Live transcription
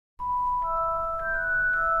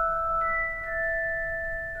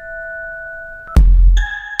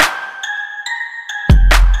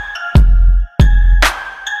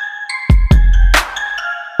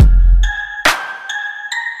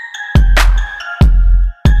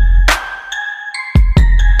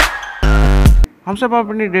हम सब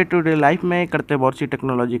अपनी डे टू डे लाइफ में करते हैं बहुत सी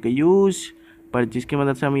टेक्नोलॉजी का यूज़, पर जिसकी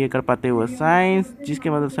मदद से हम ये कर पाते हैं वो साइंस, जिसकी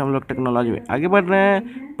मदद से हम लोग टेक्नोलॉजी में आगे बढ़ रहे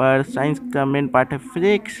हैं। पर साइंस का मेन पार्ट है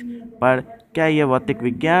फिजिक्स। पर क्या ये भौतिक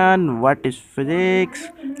विज्ञान? What is physics?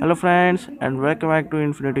 Hello friends and welcome back to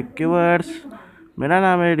infinity क्यूवर्स। मेरा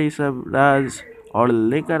नाम है ऋषभ राज और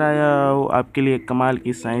लेकर आया हूँ आपके लिए कमाल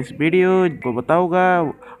की साइंस वीडियो को बताऊँगा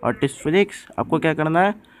व्हाट इज़ फिजिक्स। आपको क्या करना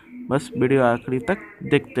है, बस वीडियो आखिरी तक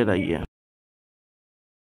देखते रहिए।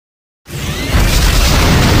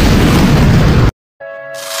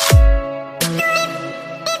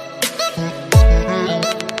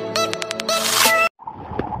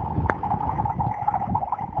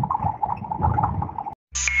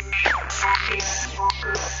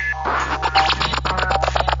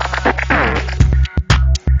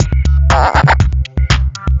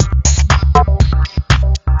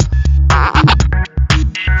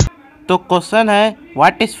 तो क्वेश्चन है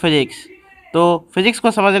व्हाट इज़ फिजिक्स। तो फिजिक्स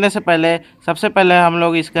को समझने से पहले सबसे पहले हम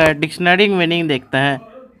लोग इसका डिक्शनरी मीनिंग देखते हैं।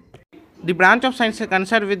 The branch of science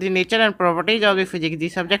concern with the nature and properties of the physics. The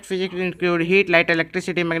subject physics include heat, light,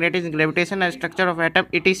 electricity, magnetism, gravitation and structure of atom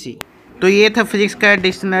etc। तो ये था फिजिक्स का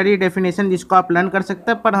डिक्शनरी डेफिनेशन जिसको आप learn कर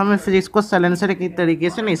सकते हैं। पर हमें फिजिक्स को साइलेंसर के तरीके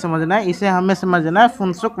से नहीं समझना है, इसे हमें समझना है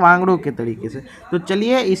फुनसुक वांगडू के तरीके से। तो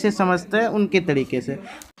चलिए इसे समझते हैं उनके तरीके से।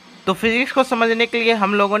 तो फिजिक्स को समझने के लिए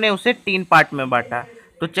हम लोगों ने उसे 3 पार्ट में बांटा।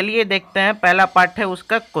 तो चलिए देखते हैं। पहला पार्ट है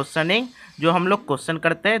उसका क्वेश्चनिंग, जो हम लोग क्वेश्चन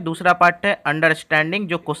करते हैं। दूसरा पार्ट है अंडरस्टैंडिंग,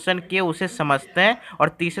 जो क्वेश्चन किए उसे समझते हैं। और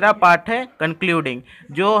तीसरा पार्ट है कंक्लूडिंग,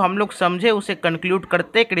 जो हम लोग समझे उसे कंक्लूड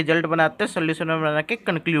करते, एक रिजल्ट बनाते, सोल्यूशन बना के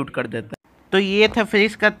कंक्लूड कर देते हैं। तो ये था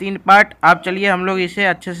फिजिक्स का 3 पार्ट। आप चलिए हम लोग इसे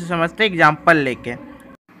अच्छे से समझते हैं एग्जाम्पल लेके।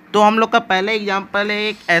 तो हम लोग का पहला एग्जाम्पल है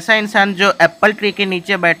एक ऐसा इंसान जो एप्पल ट्री के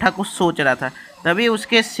नीचे बैठा कुछ सोच रहा था, तभी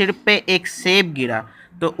उसके सिर पे एक सेब गिरा।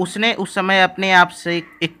 तो उसने उस समय अपने आप से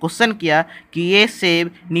एक क्वेश्चन किया कि ये सेब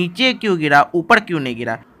नीचे क्यों गिरा, ऊपर क्यों नहीं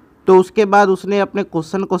गिरा। तो उसके बाद उसने अपने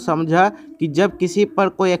क्वेश्चन को समझा कि जब किसी पर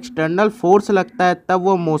कोई एक्सटर्नल फोर्स लगता है तब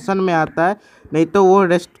वो मोशन में आता है, नहीं तो वो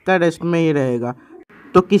रेस्ट में ही रहेगा।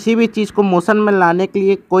 तो किसी भी चीज़ को मोशन में लाने के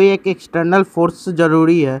लिए कोई एक एक्सटर्नल फोर्स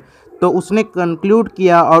ज़रूरी है। तो उसने कंक्लूड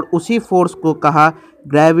किया और उसी फोर्स को कहा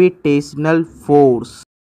ग्रेविटेशनल फोर्स।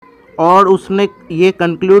 और उसने ये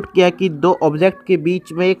कंक्लूड किया कि 2 ऑब्जेक्ट के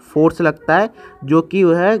बीच में एक फोर्स लगता है जो कि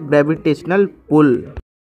वह है ग्रेविटेशनल पुल।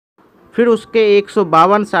 फिर उसके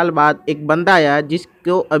 152 साल बाद एक बंदा आया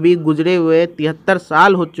जिसको अभी गुजरे हुए 73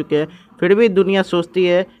 साल हो चुके हैं, फिर भी दुनिया सोचती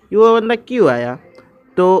है कि वो बंदा क्यों आया।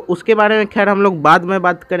 तो उसके बारे में खैर हम लोग बाद में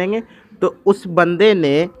बात करेंगे। तो उस बंदे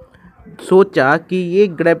ने सोचा कि ये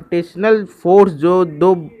ग्रेविटेशनल फोर्स जो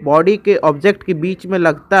 2 बॉडी के ऑब्जेक्ट के बीच में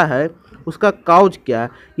लगता है उसका काउज क्या है,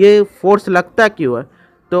 ये फोर्स लगता क्यों है।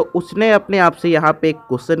 तो उसने अपने आप से यहाँ पे एक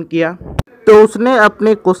क्वेश्चन किया। तो उसने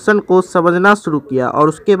अपने क्वेश्चन को समझना शुरू किया और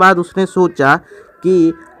उसके बाद उसने सोचा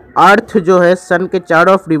कि अर्थ जो है सन के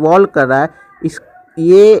चारों ओर रिवॉल्व कर रहा है,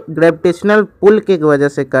 ये ग्रेविटेशनल पुल के वजह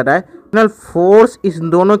से कर रहा है। ग्रेविटेशनल फोर्स इस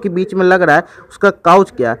दोनों के बीच में लग रहा है, उसका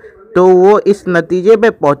काउज क्या। तो वो इस नतीजे पे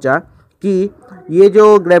पहुंचा कि ये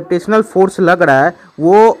जो ग्रेविटेशनल फोर्स लग रहा है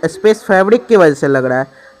वो स्पेस फैब्रिक की वजह से लग रहा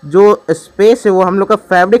है। जो स्पेस है वो हम लोग का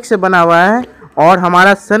फैब्रिक से बना हुआ है और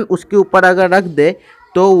हमारा सन उसके ऊपर अगर रख दे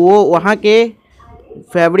तो वो वहाँ के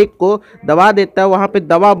फैब्रिक को दबा देता है, वहाँ पे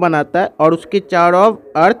दबाव बनाता है और उसके चारों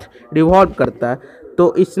ओर अर्थ रिवॉल्व करता है।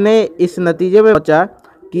 तो इसने इस नतीजे में पहुंचा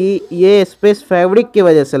कि ये स्पेस फैब्रिक की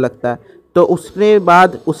वजह से लगता है। तो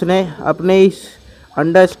उसने अपने इस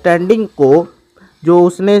अंडरस्टैंडिंग को जो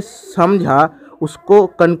उसने समझा उसको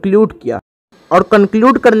कंक्लूड किया। और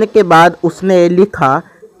कंक्लूड करने के बाद उसने लिखा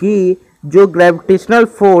कि जो ग्रेविटेशनल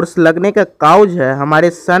फोर्स लगने का काउज है हमारे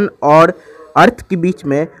सन और अर्थ के बीच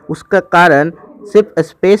में, उसका कारण सिर्फ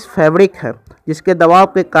स्पेस फैब्रिक है जिसके दबाव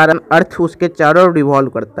के कारण अर्थ उसके चारों ओर रिवॉल्व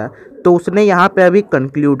करता है। तो उसने यहाँ पे अभी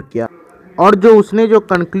कंक्लूड किया और जो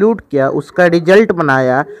कंक्लूड किया उसका रिजल्ट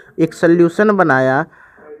बनाया, एक सल्यूशन बनाया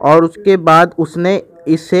और उसके बाद उसने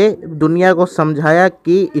इसे दुनिया को समझाया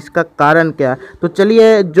कि इसका कारण क्या। तो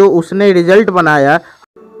चलिए जो उसने रिजल्ट बनाया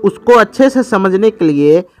उसको अच्छे से समझने के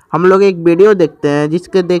लिए हम लोग एक वीडियो देखते हैं,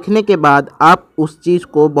 जिसके देखने के बाद आप उस चीज़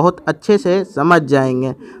को बहुत अच्छे से समझ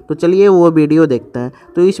जाएंगे। तो चलिए वो वीडियो देखते हैं।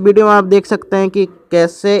 तो इस वीडियो में आप देख सकते हैं कि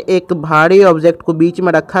कैसे एक भारी ऑब्जेक्ट को बीच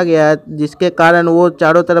में रखा गया है जिसके कारण वो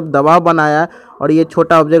चारों तरफ दबाव बनाया और ये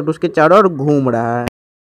छोटा ऑब्जेक्ट उसके चारों ओर घूम रहा है।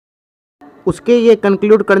 उसके ये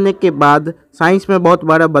कंक्लूड करने के बाद साइंस में बहुत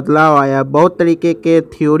बड़ा बदलाव आया, बहुत तरीके के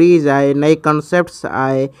थ्योरीज आए, नए कॉन्सेप्ट्स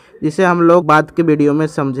आए, जिसे हम लोग बाद के वीडियो में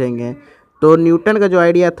समझेंगे। तो न्यूटन का जो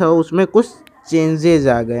आइडिया था उसमें कुछ चेंजेस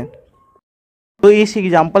आ गए। तो इस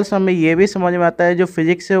एग्जाम्पल से हमें ये भी समझ में आता है जो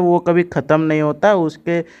फिजिक्स है वो कभी ख़त्म नहीं होता,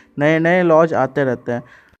 उसके नए नए लॉज आते रहते हैं।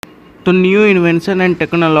 तो new invention and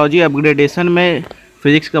technology upgradation में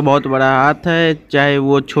फिजिक्स का बहुत बड़ा हाथ है, चाहे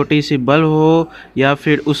वो छोटी सी बल्ब हो या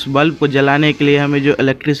फिर उस बल्ब को जलाने के लिए हमें जो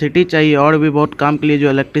इलेक्ट्रिसिटी चाहिए और भी बहुत काम के लिए जो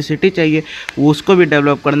इलेक्ट्रिसिटी चाहिए वो उसको भी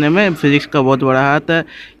डेवलप करने में फिजिक्स का बहुत बड़ा हाथ है।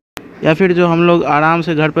 या फिर जो हम लोग आराम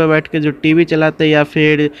से घर पर बैठ के जो टीवी चलाते हैं या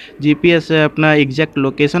फिर जीपीएस से अपना एग्जैक्ट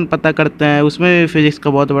लोकेशन पता करते हैं उसमें भी फिजिक्स का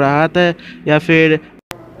बहुत बड़ा हाथ है। या फिर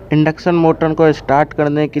इंडक्शन मोटर को स्टार्ट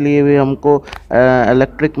करने के लिए भी हमको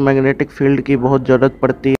इलेक्ट्रिक मैग्नेटिक फील्ड की बहुत ज़रूरत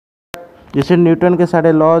पड़ती है। जैसे न्यूटन के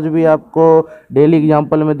सारे लॉज भी आपको डेली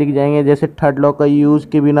एग्जांपल में दिख जाएंगे, जैसे थर्ड लॉ का यूज़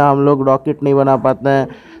के बिना हम लोग रॉकेट नहीं बना पाते हैं।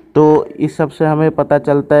 तो इस सब से हमें पता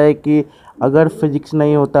चलता है कि अगर फिजिक्स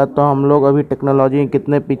नहीं होता तो हम लोग अभी टेक्नोलॉजी में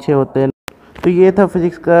कितने पीछे होते हैं। तो ये था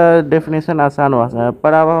फिजिक्स का डेफिनेशन, आसान भाषा है।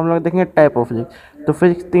 पर अब हम लोग देखेंगे टाइप ऑफ फिजिक्स। तो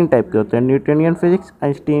फिजिक्स 3 टाइप के होते हैं, Newtonian physics,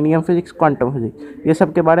 आइंस्टीनियन physics, quantum physics. ये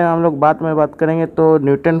सब के बारे में हम लोग बाद में बात करेंगे। तो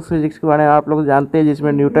न्यूटन फिजिक्स के बारे में आप लोग जानते हैं,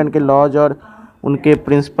 जिसमें न्यूटन के लॉज और उनके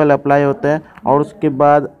प्रिंसिपल अप्लाई होते हैं। और उसके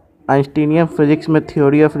बाद आइंस्टीनियन फिजिक्स में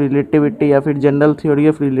थ्योरी ऑफ रिलेटिविटी या फिर जनरल थ्योरी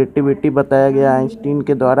ऑफ रिलेटिविटी बताया गया आइंस्टीन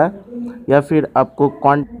के द्वारा। या फिर आपको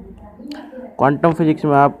क्वांटम फिजिक्स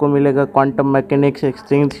में आपको मिलेगा quantum mechanics,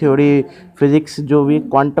 string theory physics, जो भी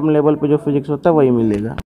क्वांटम लेवल पे जो फिजिक्स होता है वही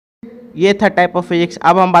मिलेगा। ये था टाइप ऑफ फिजिक्स।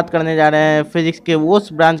 अब हम बात करने जा रहे हैं फिजिक्स के वो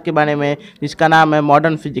उस ब्रांच के बारे में जिसका नाम है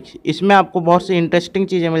मॉडर्न फिजिक्स। इसमें आपको बहुत सी इंटरेस्टिंग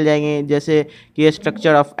चीज़ें मिल जाएंगी, जैसे कि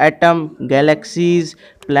structure of atom, galaxies,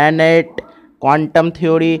 planet, quantum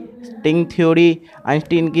theory, string theory,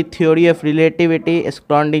 Einstein की theory of relativity,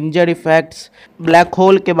 स्क्रॉडिंजर effects, black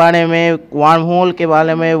hole के बारे में, वार्म होल के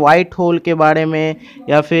बारे में, वाइट होल के बारे में,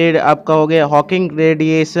 या फिर आपका हो गया हॉकिंग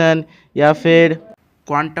रेडिएशन, या फिर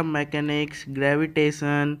क्वांटम मैकेनिक्स,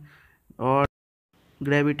 ग्रेविटेशन और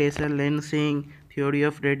gravitation lensing, theory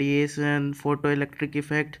of radiation, photo electric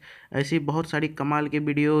effect. ऐसी बहुत सारी कमाल के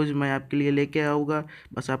वीडियोज़ मैं आपके लिए लेके आऊँगा।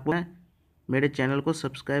 बस आपको मेरे चैनल को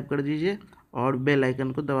सब्सक्राइब कर दीजिए और बेल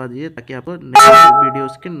आइकन को दबा दीजिए ताकि आपको नए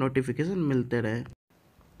वीडियोज़ के नोटिफिकेशन मिलते रहे।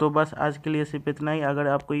 तो बस आज के लिए सिर्फ इतना ही। अगर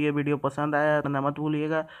आपको ये वीडियो पसंद आया तो मत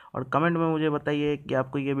भूलिएगा और कमेंट में मुझे बताइए कि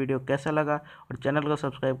आपको ये वीडियो कैसा लगा, और चैनल को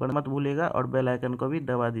सब्सक्राइब करना मत भूलिएगा और बेल आइकन को भी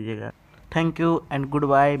दबा दीजिएगा। Thank you and good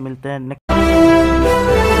bye. मिलते हैं नेक्स्ट।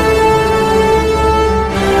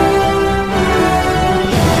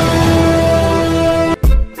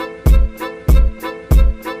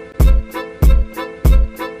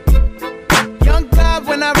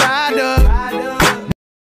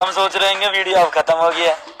 हम सोच रहे हैं वीडियो अब खत्म हो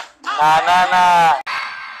गया। ना ना ना।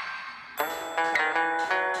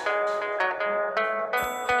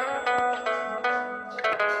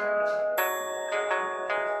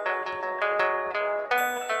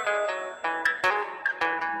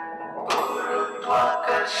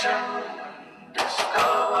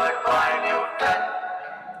 Discovered by Newton.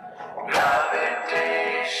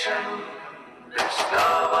 Gravitation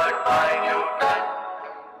discovered by Newton.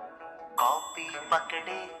 Copy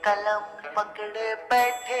पकड़े कलम पकड़े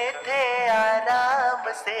बैठे थे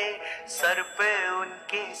आराम से, सर पे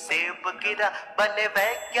उनके सेब गिरा बने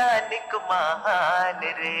वैज्ञानिक महान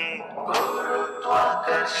रे।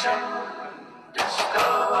 गुरुत्वाकर्षण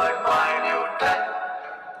discovered by Newton.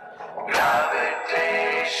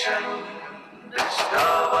 Gravitation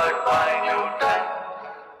discovered by Newton.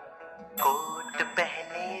 Coat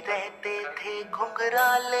पहने रहते थे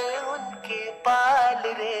घुंघराले उनके बाल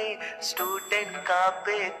रे, स्टूडेंट का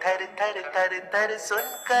पे थर थर थर थर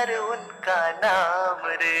सुनकर उनका नाम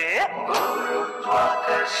रे।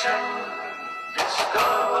 गुरुत्वाकर्षण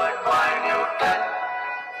discovered by Newton.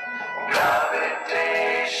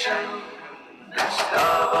 Gravitation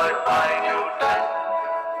discovered by Newton.